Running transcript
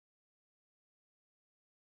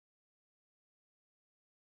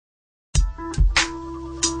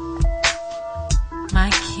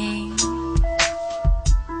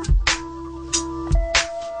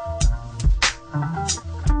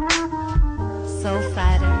soul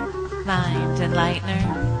fighter, mind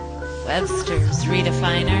enlightener, Webster's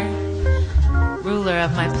redefiner, ruler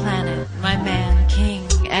of my planet, my man, king,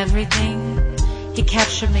 everything. He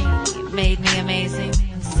captured me, made me amazing,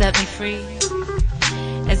 and set me free.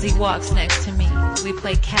 As he walks next to me, we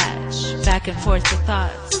play catch, back and forth with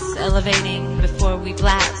thoughts, elevating before we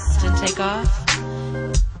blast and take off.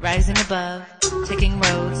 Rising above, taking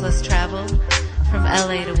roads less traveled, from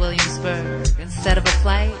LA to Williamsburg. Instead of a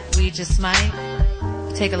flight, we just might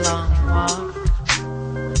take a long walk.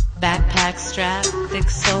 Backpack strap, thick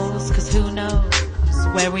soles, 'cause who knows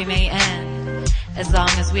where we may end, as long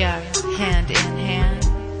as we are hand in hand.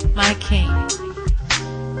 My king,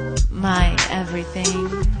 my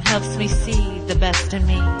everything, helps me see the best in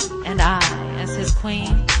me, and I, as his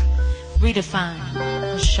queen,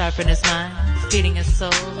 redefine, sharpen his mind, feeding his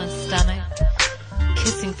soul and stomach,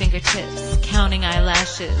 kissing fingertips, counting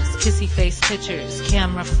eyelashes, kissy face pictures,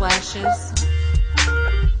 camera flashes,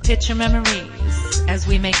 picture memories, as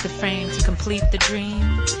we make the frame to complete the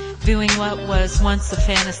dream, viewing what was once a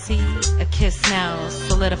fantasy, a kiss now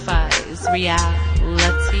solidifies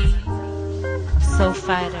reality. Soul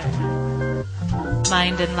fighter,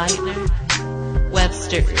 mind enlightener,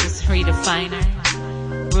 Webster's redefiner,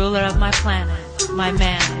 ruler of my planet, my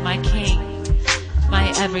man, my king, my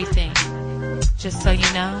everything. Just so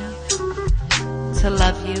you know, to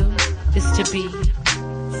love you is to be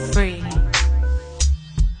free.